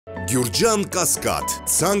Գյուրջան Կասկադ,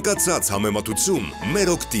 ցանկացած համեմատություն մեր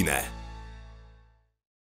օգտին է։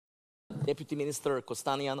 Deputy Minister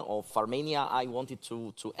Kostanian of Armenia, I wanted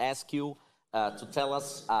to ask you to tell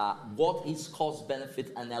us what is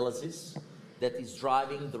cost-benefit analysis that is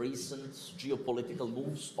driving the recent geopolitical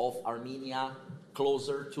moves of Armenia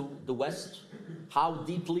closer to the West? How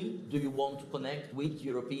deeply do you want to connect with the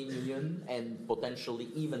European Union and potentially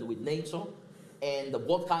even with NATO? And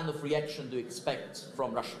what kind of reaction do you expect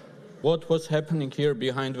from Russia? What was happening here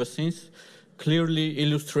behind the scenes clearly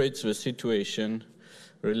illustrates the situation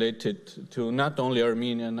related to not only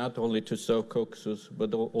Armenia, not only to South Caucasus,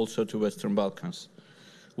 but also to Western Balkans.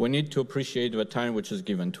 We need to appreciate the time which is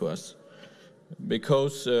given to us,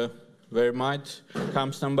 because there might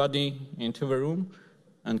come somebody into the room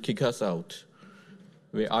and kick us out.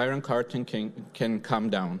 The Iron Curtain can come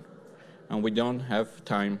down, and we don't have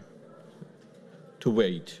time to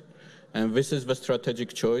wait. And this is the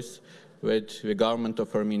strategic choice that the government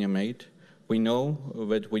of Armenia made. We know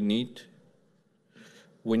that we need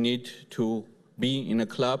to be in a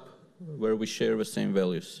club where we share the same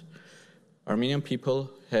values. Armenian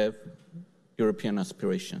people have European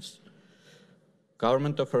aspirations.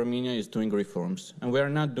 Government of Armenia is doing reforms, and we are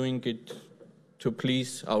not doing it to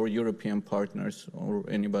please our European partners or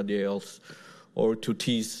anybody else, or to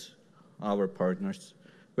tease our partners.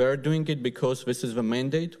 We are doing it because this is the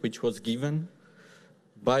mandate which was given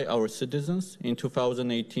by our citizens in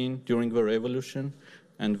 2018 during the revolution,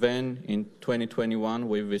 and then in 2021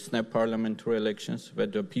 with the snap parliamentary elections,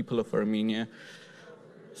 that the people of Armenia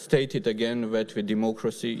stated again that the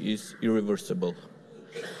democracy is irreversible.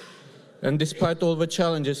 And despite all the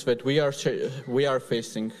challenges that we are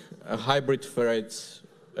facing, hybrid threats,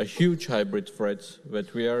 a huge hybrid threats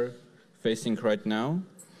that we are facing right now,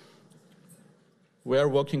 we are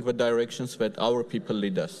walking the directions that our people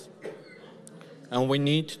lead us. And we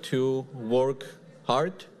need to work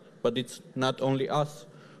hard, but it's not only us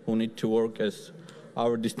who need to work, as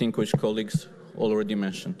our distinguished colleagues already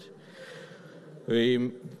mentioned. The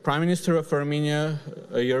Prime Minister of Armenia,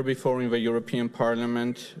 a year before in the European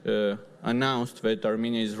Parliament, announced that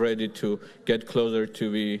Armenia is ready to get closer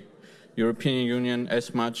to the European Union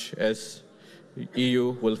as much as the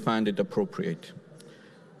EU will find it appropriate.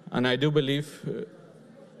 And I do believe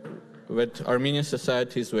that Armenian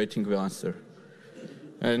society is waiting the answer.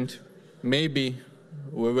 And maybe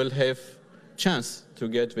we will have chance to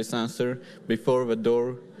get this answer before the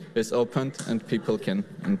door is opened and people can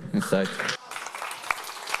inside.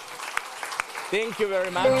 Thank you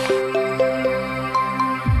very much.